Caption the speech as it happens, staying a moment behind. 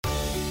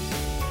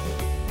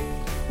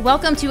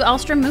Welcome to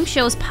Ahlstrom Moose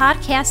Show's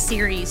podcast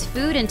series,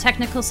 Food and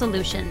Technical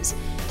Solutions.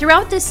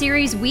 Throughout this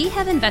series, we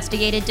have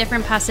investigated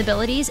different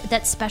possibilities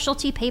that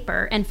specialty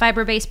paper and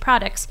fiber-based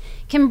products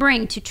can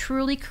bring to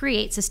truly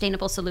create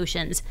sustainable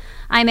solutions.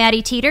 I'm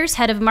Addie Teeters,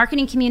 Head of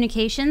Marketing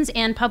Communications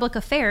and Public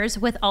Affairs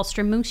with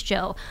Ahlstrom Moose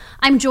Show.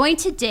 I'm joined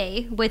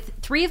today with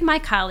three of my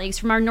colleagues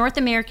from our North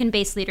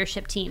American-based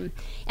leadership team.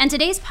 And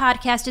today's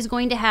podcast is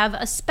going to have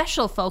a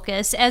special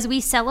focus as we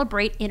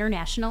celebrate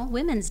International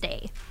Women's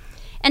Day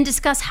and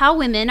discuss how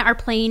women are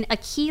playing a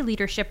key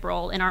leadership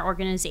role in our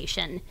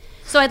organization.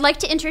 So I'd like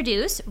to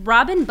introduce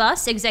Robin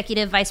Buss,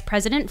 Executive Vice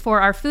President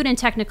for our Food and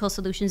Technical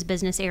Solutions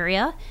business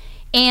area,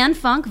 Anne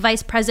Funk,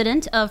 Vice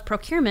President of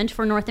Procurement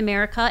for North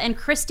America, and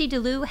Christy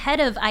DeLu, Head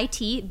of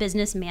IT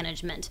Business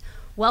Management.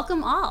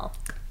 Welcome all.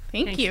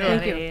 Thank you.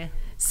 Thank you.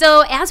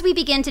 So as we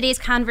begin today's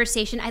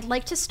conversation, I'd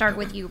like to start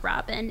with you,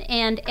 Robin.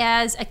 And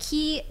as a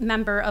key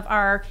member of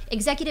our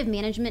executive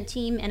management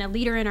team and a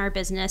leader in our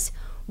business,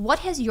 what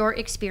has your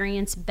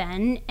experience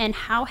been, and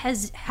how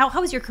has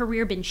your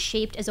career been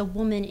shaped as a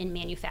woman in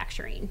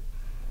manufacturing?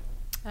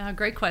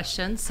 Great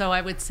question. So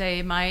I would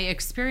say my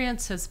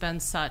experience has been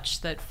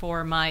such that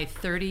for my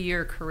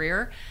 30-year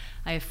career,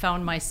 I have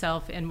found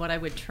myself in what I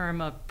would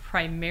term a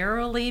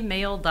primarily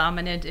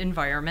male-dominant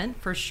environment,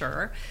 for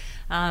sure.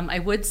 I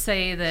would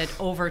say that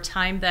over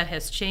time that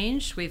has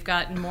changed. We've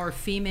gotten more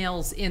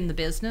females in the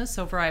business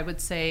over, I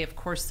would say, of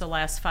course, the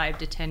last 5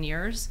 to 10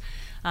 years.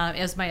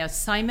 As my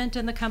assignment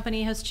in the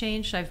company has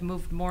changed, I've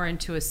moved more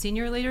into a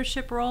senior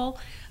leadership role.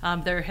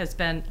 There has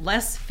been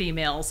less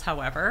females,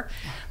 however.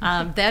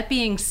 That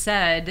being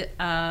said,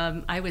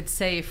 I would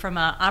say from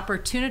an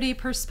opportunity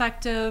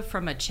perspective,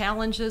 from a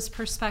challenges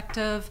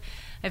perspective,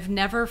 I've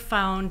never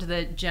found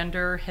that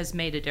gender has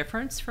made a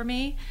difference for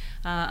me.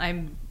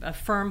 I'm a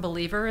firm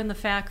believer in the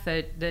fact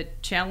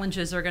that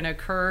challenges are going to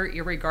occur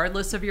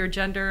irregardless of your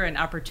gender, and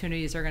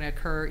opportunities are going to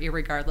occur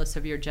irregardless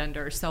of your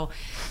gender. So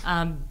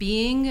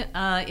being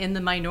in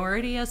the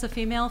minority as a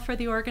female for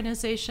the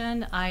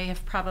organization, I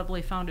have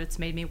probably found it's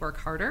made me work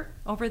harder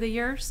over the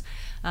years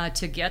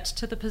to get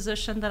to the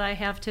position that I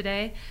have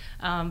today.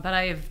 But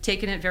I have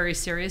taken it very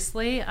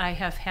seriously. I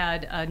have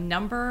had a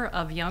number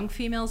of young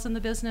females in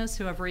the business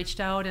who have reached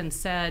out and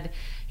said,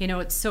 you know,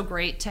 it's so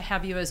great to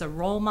have you as a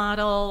role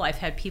model. I've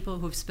had people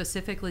who've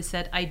specifically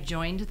said, I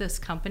joined this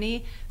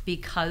company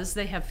because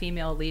they have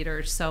female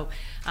leaders. So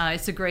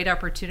it's a great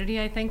opportunity,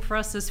 I think, for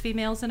us as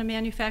females in a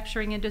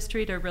manufacturing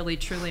industry to really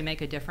truly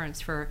make a difference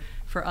for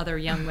other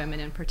young women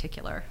in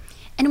particular.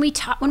 And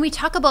when we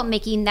talk about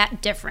making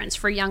that difference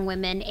for young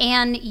women,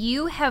 and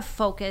you have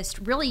focused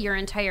really your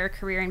entire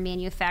career in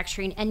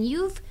manufacturing, and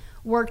you've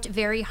worked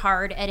very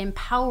hard at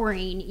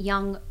empowering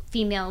young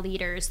female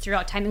leaders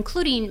throughout time,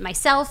 including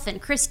myself and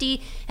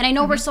Christy, and I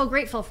know we're so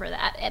grateful for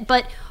that.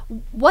 But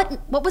what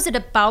was it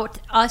about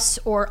us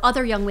or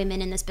other young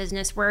women in this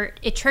business where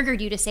it triggered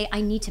you to say,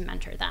 I need to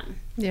mentor them?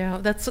 Yeah,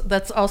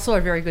 that's also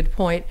a very good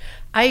point.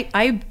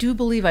 I do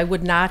believe I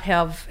would not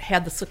have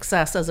had the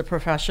success as a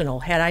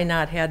professional had I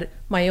not had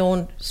my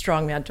own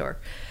strong mentor.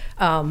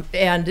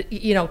 And,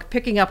 you know,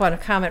 picking up on a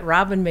comment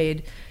Robin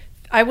made,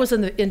 I was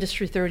in the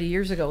industry 30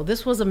 years ago.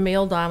 This was a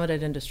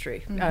male-dominant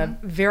industry.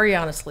 Very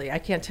honestly, I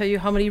can't tell you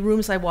how many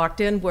rooms I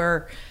walked in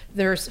where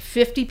there's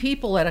 50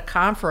 people at a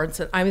conference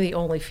and I'm the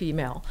only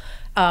female.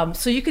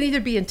 So you can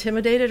either be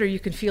intimidated or you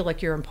can feel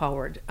like you're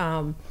empowered.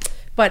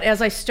 But as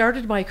I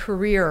started my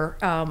career,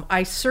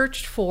 I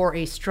searched for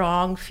a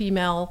strong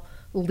female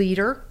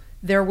leader.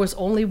 There was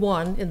only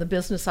one in the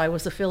business I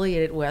was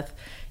affiliated with.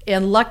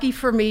 And lucky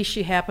for me,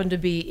 she happened to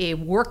be a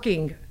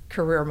working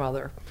career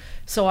mother.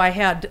 So I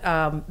had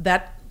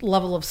that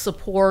level of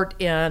support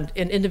and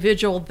an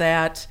individual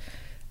that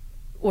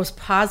was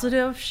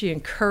positive. She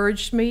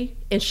encouraged me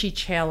and she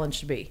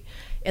challenged me.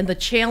 And the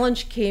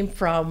challenge came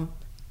from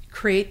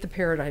create the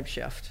paradigm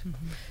shift.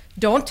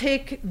 Don't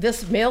take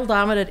this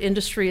male-dominant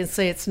industry and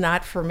say it's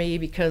not for me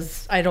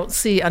because I don't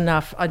see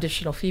enough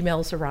additional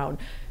females around,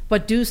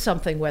 but do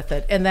something with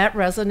it. And that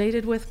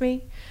resonated with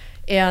me.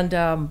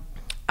 And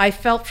I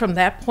felt from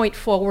that point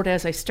forward,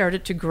 as I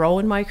started to grow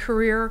in my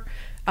career,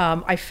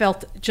 I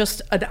felt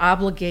just an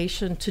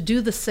obligation to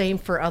do the same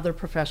for other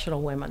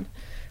professional women,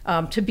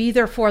 to be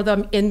there for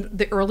them in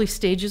the early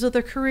stages of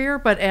their career,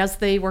 but as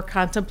they were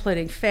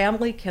contemplating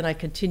family, can I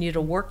continue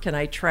to work, can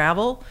I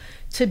travel,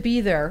 to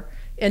be there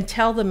and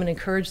tell them and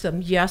encourage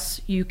them, yes,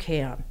 you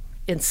can,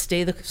 and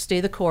stay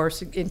the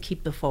course and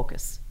keep the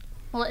focus.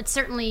 Well, it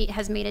certainly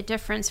has made a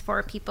difference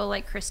for people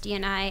like Christy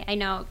and I. I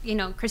know,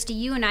 Christy,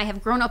 you and I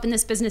have grown up in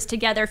this business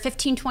together,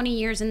 15, 20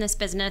 years in this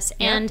business,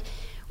 and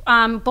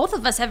both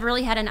of us have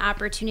really had an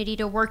opportunity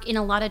to work in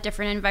a lot of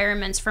different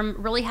environments, from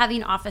really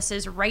having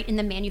offices right in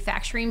the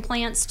manufacturing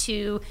plants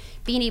to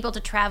being able to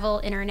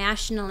travel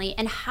internationally.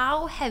 And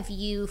how have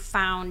you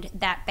found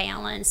that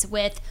balance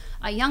with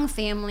a young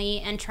family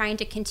and trying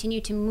to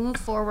continue to move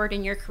forward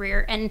in your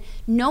career and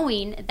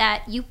knowing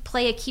that you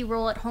play a key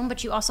role at home,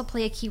 but you also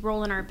play a key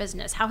role in our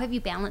business? How have you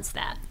balanced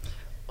that?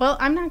 Well,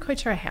 I'm not quite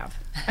sure I have.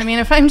 I mean,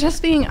 if I'm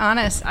just being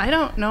honest, I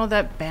don't know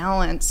that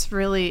balance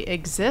really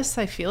exists.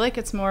 I feel like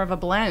it's more of a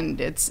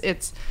blend.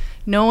 It's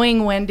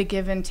knowing when to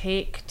give and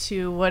take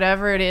to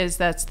whatever it is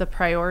that's the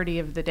priority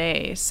of the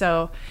day.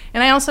 So,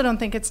 and I also don't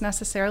think it's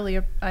necessarily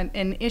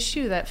an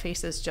issue that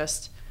faces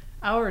just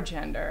our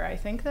gender. I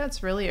think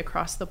that's really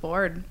across the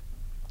board.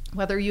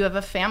 Whether you have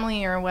a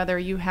family or whether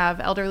you have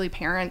elderly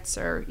parents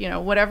or, you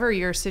know, whatever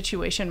your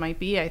situation might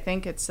be, I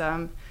think it's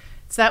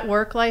that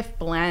work-life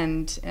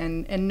blend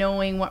and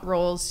knowing what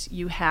roles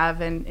you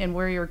have and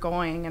where you're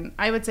going. And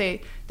I would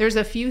say there's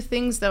a few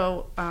things,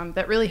 though,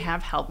 that really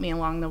have helped me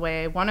along the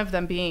way. One of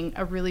them being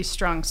a really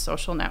strong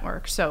social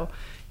network. So,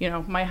 you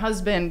know, my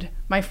husband,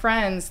 my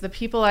friends, the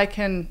people I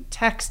can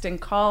text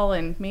and call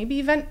and maybe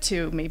vent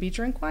to, maybe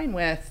drink wine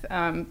with,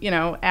 you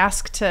know,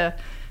 ask to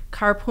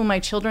carpool my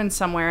children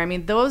somewhere. I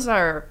mean, those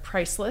are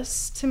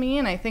priceless to me.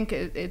 And I think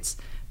it's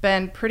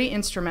been pretty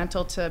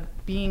instrumental to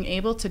being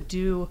able to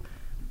do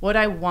what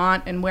I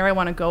want and where I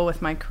want to go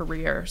with my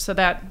career. So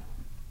that,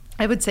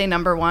 I would say,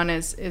 number one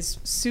is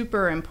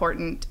super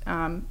important.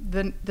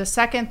 The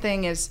second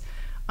thing is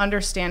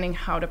understanding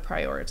how to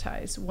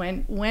prioritize.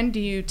 When do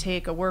you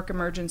take a work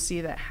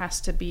emergency that has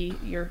to be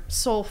your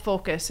sole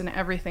focus and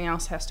everything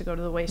else has to go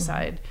to the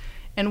wayside?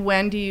 And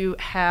when do you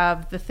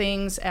have the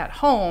things at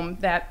home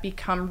that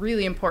become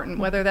really important,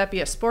 whether that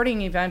be a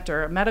sporting event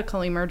or a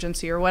medical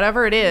emergency or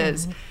whatever it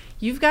is?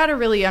 You've got to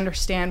really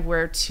understand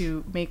where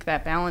to make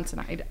that balance.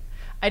 And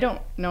I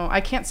don't know. I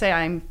can't say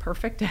I'm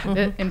perfect at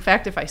it. In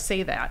fact, if I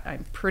say that,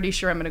 I'm pretty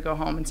sure I'm going to go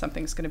home and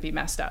something's going to be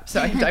messed up.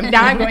 So I'm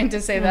not going to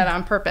say that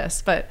on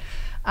purpose. But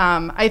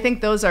I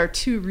think those are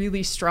two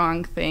really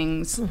strong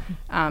things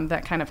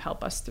that kind of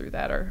help us through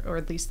that, or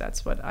at least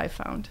that's what I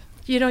found.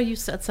 You know, you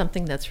said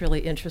something that's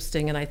really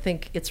interesting, and I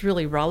think it's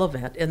really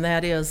relevant, and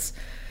that is,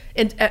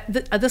 and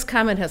this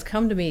comment has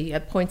come to me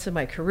at points in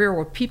my career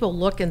where people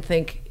look and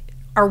think,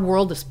 our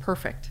world is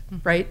perfect,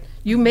 right?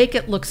 You make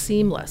it look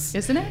seamless.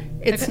 Isn't it?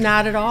 It's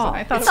not at all.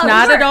 I thought it's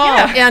not at all.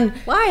 Yeah. And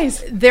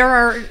lies. There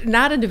are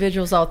not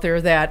individuals out there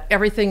that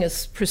everything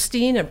is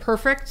pristine and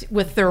perfect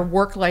with their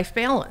work-life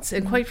balance.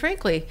 And quite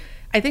frankly,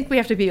 I think we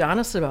have to be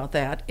honest about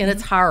that. And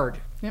it's hard.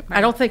 Yep.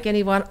 I don't think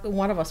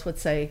one of us would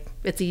say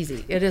it's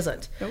easy. It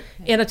isn't. Nope.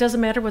 And it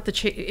doesn't matter what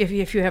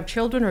if you have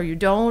children or you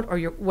don't, or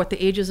what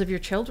the ages of your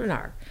children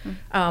are.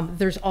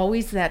 There's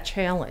always that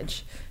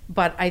challenge.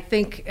 But I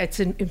think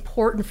it's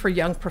important for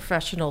young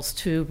professionals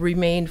to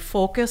remain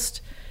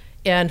focused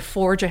and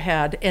forge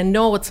ahead and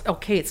know it's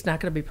okay. It's not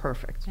going to be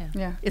perfect.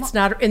 Yeah. It's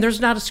not, and there's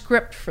not a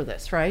script for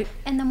this, right?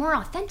 And the more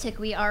authentic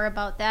we are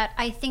about that,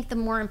 I think the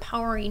more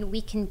empowering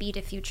we can be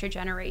to future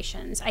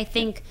generations. I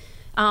think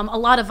a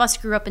lot of us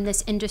grew up in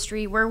this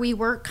industry where we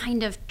were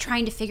kind of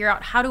trying to figure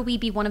out, how do we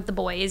be one of the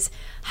boys?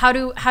 How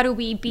do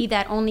we be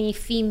that only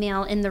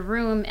female in the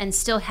room and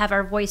still have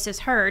our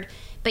voices heard,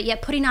 but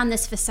yet putting on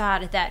this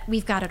facade that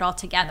we've got it all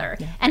together.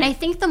 And I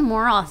think the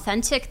more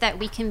authentic that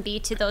we can be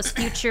to those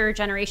future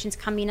generations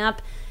coming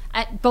up,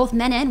 both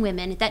men and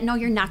women, that know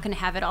you're not going to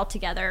have it all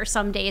together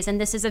some days, and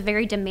this is a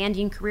very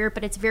demanding career,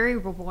 but it's very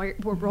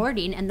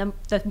rewarding. And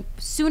the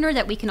sooner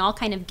that we can all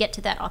kind of get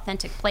to that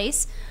authentic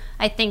place,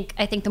 I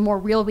think the more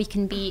real we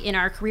can be in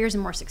our careers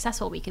and more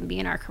successful we can be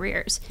in our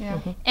careers. Yeah.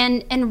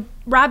 And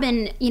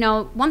Robin, you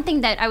know, one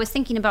thing that I was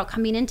thinking about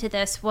coming into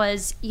this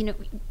was, you know,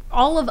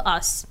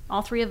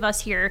 all three of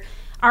us here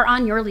are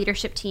on your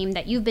leadership team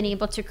that you've been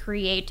able to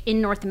create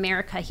in North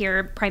America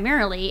here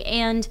primarily.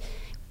 And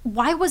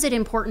why was it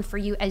important for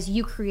you, as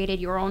you created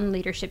your own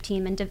leadership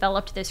team and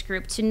developed this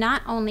group, to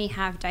not only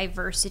have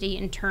diversity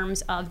in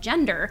terms of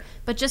gender,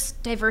 but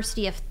just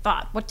diversity of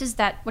thought? What does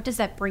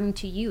that bring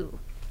to you?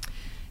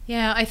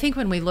 Yeah, I think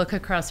when we look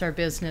across our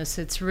business,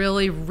 it's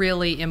really,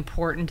 really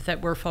important that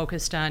we're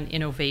focused on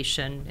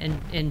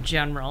innovation in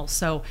general.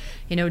 So,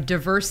 you know,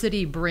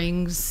 diversity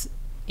brings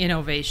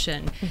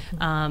innovation.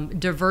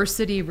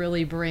 Diversity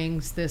really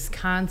brings this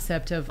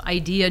concept of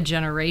idea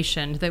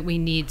generation that we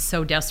need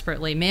so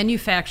desperately.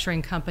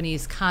 Manufacturing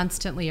companies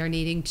constantly are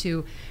needing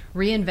to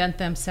reinvent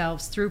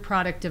themselves through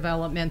product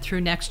development, through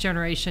next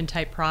generation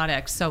type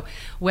products. So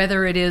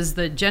whether it is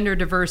the gender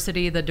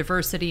diversity, the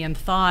diversity in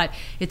thought,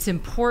 it's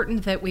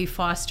important that we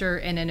foster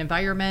in an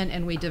environment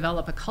and we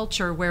develop a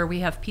culture where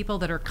we have people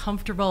that are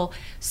comfortable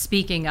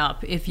speaking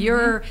up. If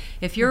you're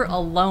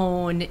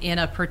alone in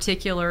a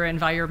particular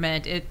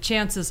environment,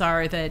 chances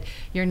are that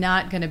you're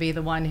not going to be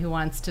the one who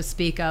wants to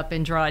speak up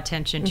and draw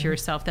attention to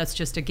yourself. That's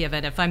just a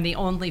given. If I'm the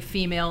only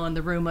female in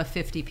the room of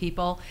 50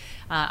 people,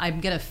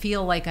 I'm going to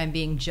feel like I'm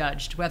being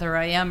judged, whether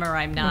I am or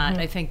I'm not.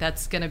 I think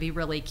that's going to be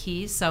really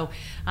key. So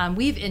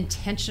we've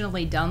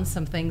intentionally done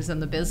some things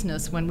in the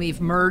business when we've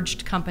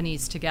merged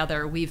companies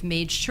together. We've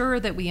made sure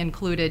that we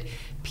included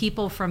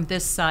people from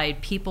this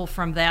side, people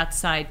from that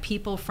side,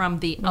 people from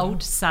the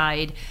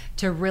outside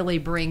to really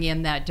bring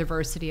in that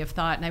diversity of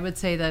thought. And I would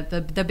say that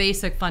the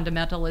basic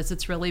fundamental is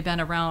it's really been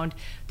around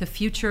the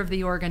future of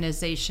the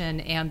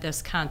organization and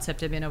this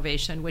concept of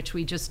innovation, which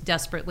we just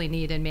desperately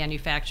need in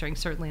manufacturing,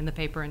 certainly in the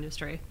paper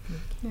industry.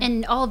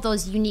 And all of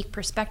those unique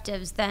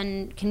perspectives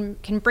then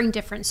can bring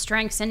different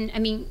strengths. And I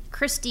mean,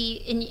 Christy,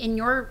 in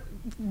your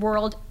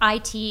world,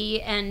 IT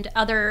and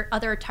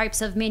other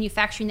types of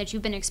manufacturing that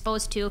you've been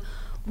exposed to,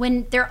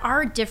 when there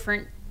are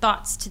different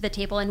thoughts to the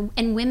table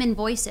and women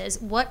voices,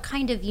 what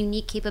kind of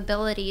unique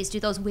capabilities do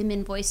those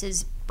women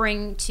voices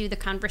bring to the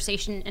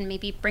conversation and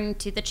maybe bring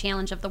to the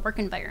challenge of the work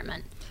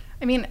environment?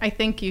 I mean, I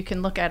think you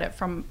can look at it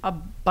from a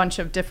bunch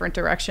of different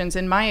directions.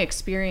 In my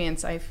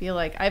experience, I feel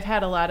like I've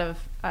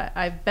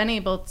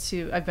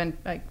been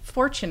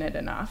fortunate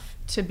enough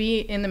to be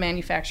in the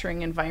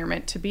manufacturing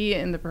environment, to be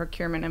in the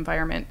procurement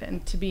environment,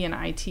 and to be in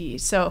IT.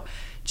 So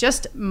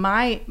just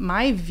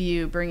my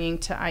view bringing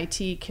to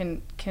IT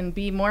can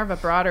be more of a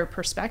broader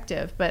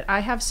perspective. But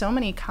I have so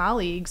many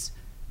colleagues,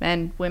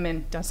 men,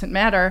 women, doesn't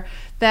matter,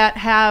 that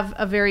have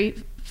a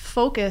very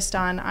focused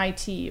on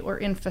IT or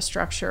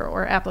infrastructure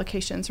or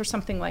applications or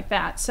something like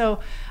that. So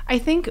I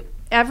think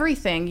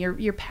everything,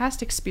 your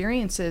past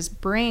experiences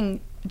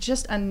bring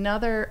just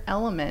another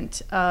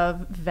element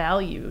of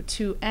value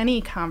to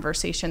any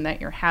conversation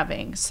that you're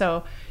having.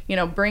 So,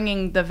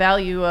 bringing the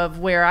value of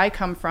where I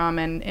come from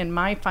and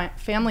my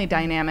family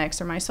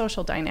dynamics or my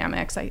social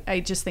dynamics, I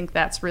just think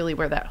that's really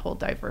where that whole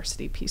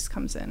diversity piece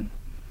comes in.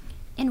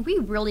 And we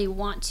really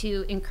want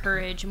to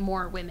encourage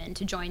more women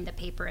to join the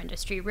paper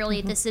industry. Really,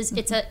 it's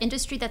an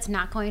industry that's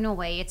not going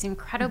away. It's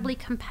incredibly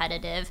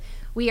competitive.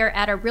 We are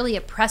at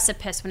a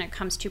precipice when it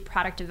comes to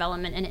product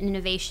development and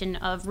innovation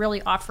of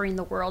really offering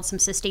the world some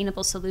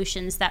sustainable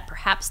solutions that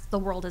perhaps the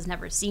world has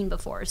never seen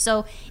before.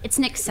 So it's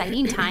an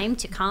exciting time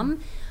to come.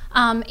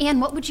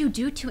 And what would you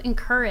do to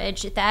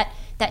encourage that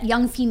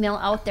young female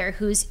out there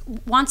who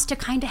wants to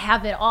kind of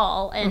have it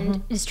all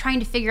and is trying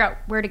to figure out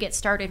where to get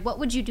started? What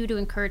would you do to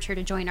encourage her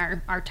to join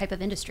our type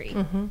of industry?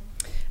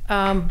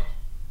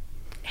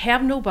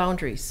 Have no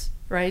boundaries,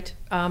 right?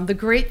 The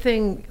great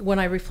thing when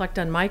I reflect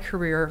on my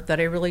career that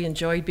I really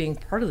enjoyed being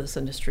part of this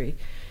industry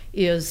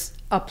is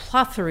a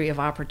plethora of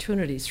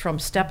opportunities from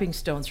stepping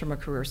stones from a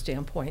career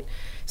standpoint.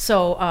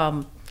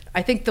 So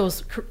I think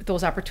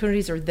those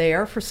opportunities are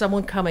there for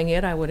someone coming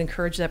in. I would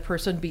encourage that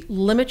person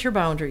limit your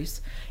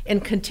boundaries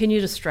and continue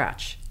to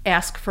stretch.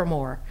 Ask for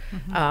more,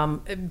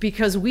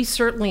 because we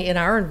certainly in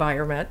our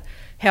environment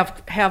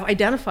have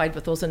identified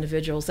with those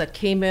individuals that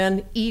came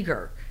in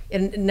eager,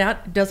 and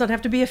doesn't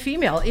have to be a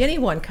female.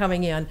 Anyone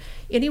coming in,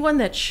 anyone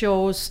that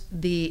shows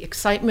the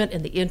excitement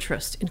and the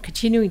interest in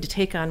continuing to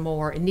take on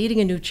more and needing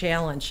a new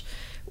challenge.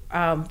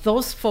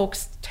 Those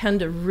folks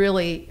tend to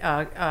really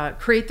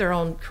create their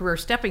own career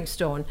stepping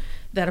stone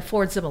that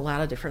affords them a lot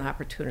of different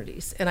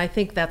opportunities. And I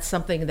think that's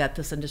something that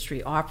this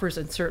industry offers,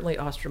 and certainly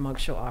Austro-Mug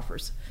Show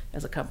offers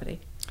as a company.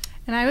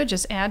 And I would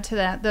just add to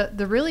that,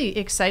 the really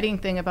exciting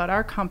thing about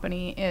our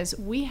company is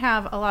we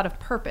have a lot of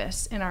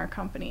purpose in our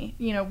company.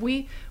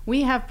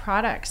 We have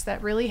products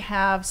that really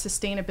have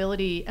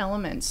sustainability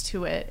elements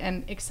to it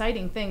and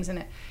exciting things.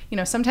 And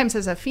sometimes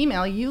as a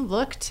female, you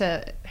look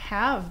to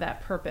have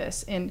that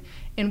purpose and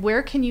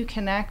where can you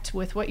connect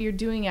with what you're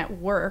doing at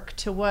work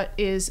to what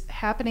is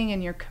happening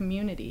in your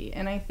community.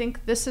 And I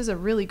think this is a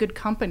really good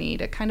company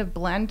to kind of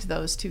blend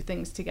those two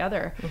things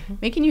together,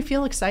 making you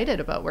feel excited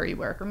about where you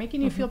work or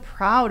making you feel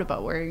proud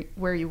about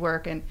where you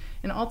work. And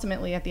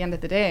ultimately, at the end of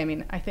the day, I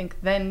mean, I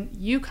think then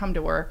you come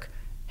to work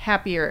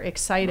happier,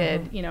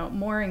 excited,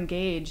 more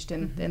engaged,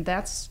 and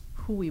that's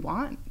who we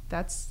want.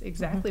 That's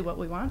exactly what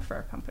we want for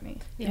our company.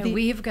 Yeah,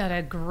 we've got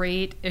a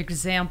great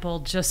example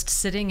just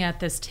sitting at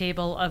this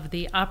table of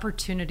the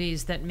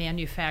opportunities that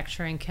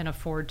manufacturing can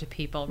afford to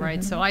people,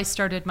 right? So I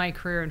started my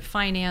career in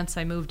finance.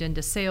 I moved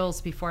into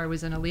sales before I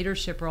was in a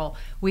leadership role.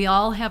 We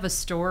all have a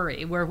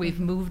story where we've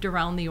moved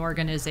around the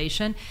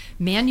organization.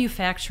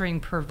 Manufacturing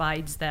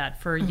provides that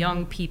for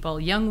young people,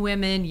 young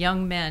women,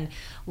 young men,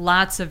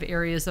 lots of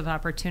areas of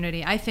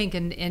opportunity. I think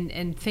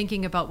in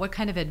thinking about what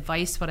kind of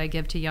advice would I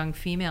give to young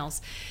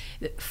females,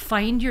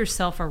 find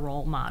yourself a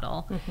role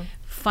model.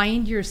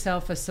 Find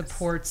yourself a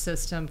support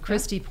system.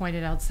 Christy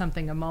pointed out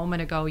something a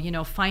moment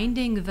ago,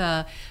 finding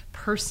the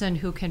person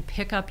who can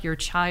pick up your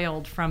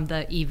child from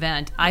the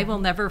event. I will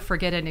never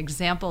forget an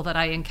example that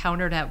I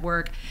encountered at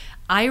work.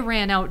 I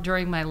ran out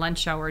during my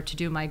lunch hour to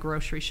do my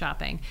grocery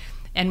shopping.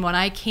 And when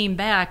I came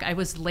back, I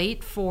was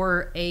late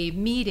for a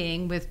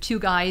meeting with two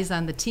guys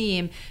on the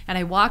team. And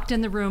I walked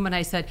in the room and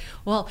I said,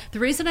 well, the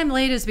reason I'm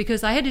late is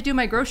because I had to do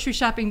my grocery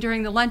shopping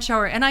during the lunch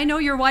hour. And I know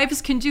your wives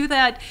can do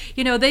that.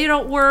 They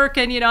don't work.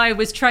 And, I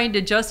was trying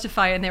to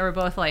justify, and they were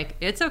both like,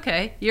 it's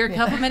okay. You're a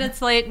couple minutes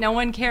late. No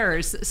one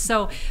cares.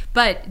 So,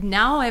 but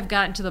now I've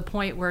gotten to the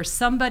point where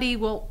somebody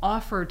will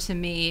offer to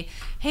me,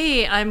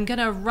 hey, I'm going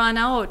to run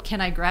out.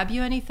 Can I grab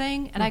you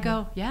anything? And I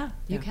go, yeah,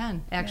 you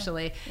can,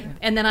 actually.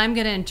 And then I'm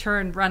going to in turn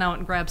and run out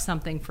and grab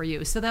something for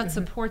you. So that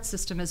support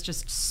system is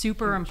just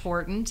super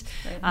important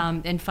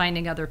in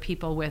finding other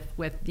people with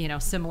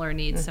similar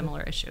needs,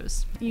 similar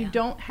issues. You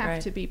don't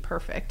have to be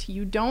perfect.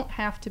 You don't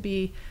have to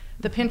be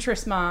the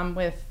Pinterest mom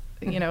with,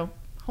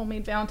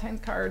 homemade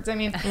Valentine's cards. I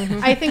mean,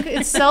 I think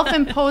it's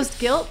self-imposed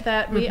guilt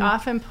that we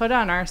often put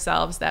on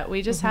ourselves, that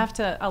we just have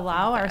to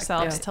allow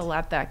ourselves to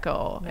let that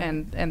go.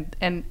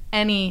 And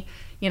any,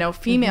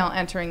 female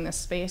entering this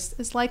space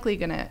is likely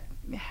going to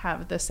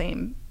have the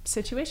same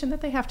situation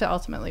that they have to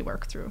ultimately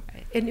work through.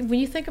 And when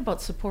you think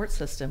about support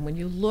system, when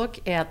you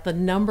look at the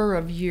number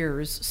of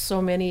years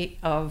so many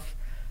of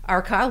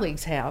our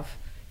colleagues have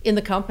in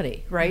the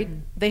company, right?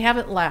 They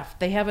haven't left.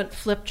 They haven't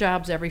flipped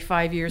jobs every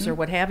 5 years or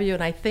what have you.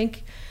 And I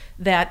think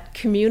that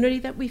community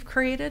that we've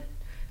created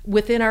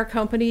within our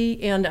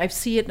company, and I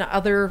see it in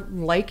other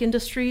like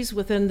industries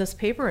within this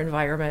paper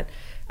environment,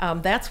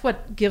 that's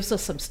what gives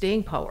us some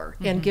staying power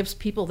and gives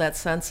people that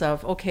sense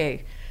of,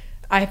 okay,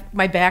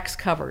 my back's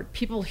covered.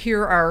 People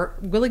here are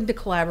willing to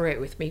collaborate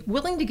with me,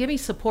 willing to give me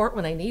support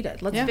when I need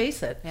it. Let's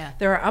face it. Yeah.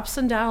 There are ups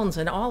and downs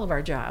in all of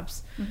our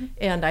jobs.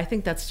 And I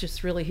think that's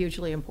just really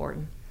hugely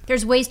important.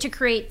 There's ways to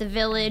create the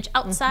village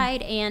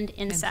outside and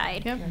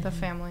inside. Yep, the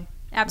family.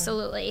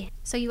 Absolutely.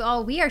 So you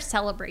all, we are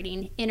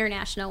celebrating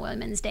International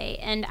Women's Day,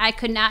 and I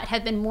could not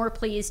have been more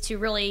pleased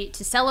to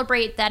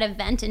celebrate that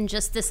event and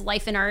just this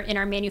life in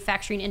our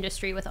manufacturing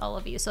industry with all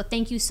of you. So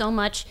thank you so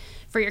much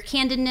for your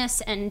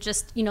candidness and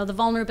just, the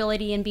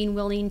vulnerability and being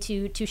willing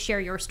to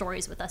share your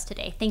stories with us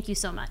today. Thank you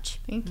so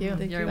much. Thank you.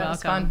 You're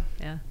welcome.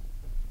 Yeah.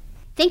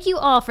 Thank you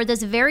all for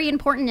this very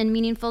important and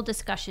meaningful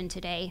discussion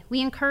today. We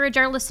encourage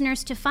our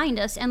listeners to find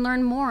us and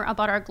learn more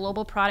about our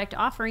global product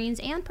offerings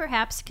and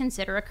perhaps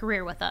consider a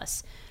career with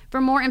us.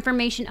 For more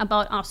information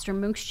about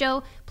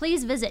Ahlstrom-Munksjö,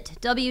 please visit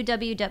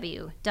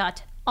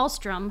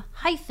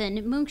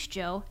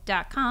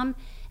www.ahlstrom-munksjö.com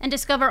and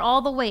discover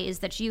all the ways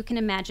that you can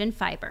imagine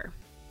fiber.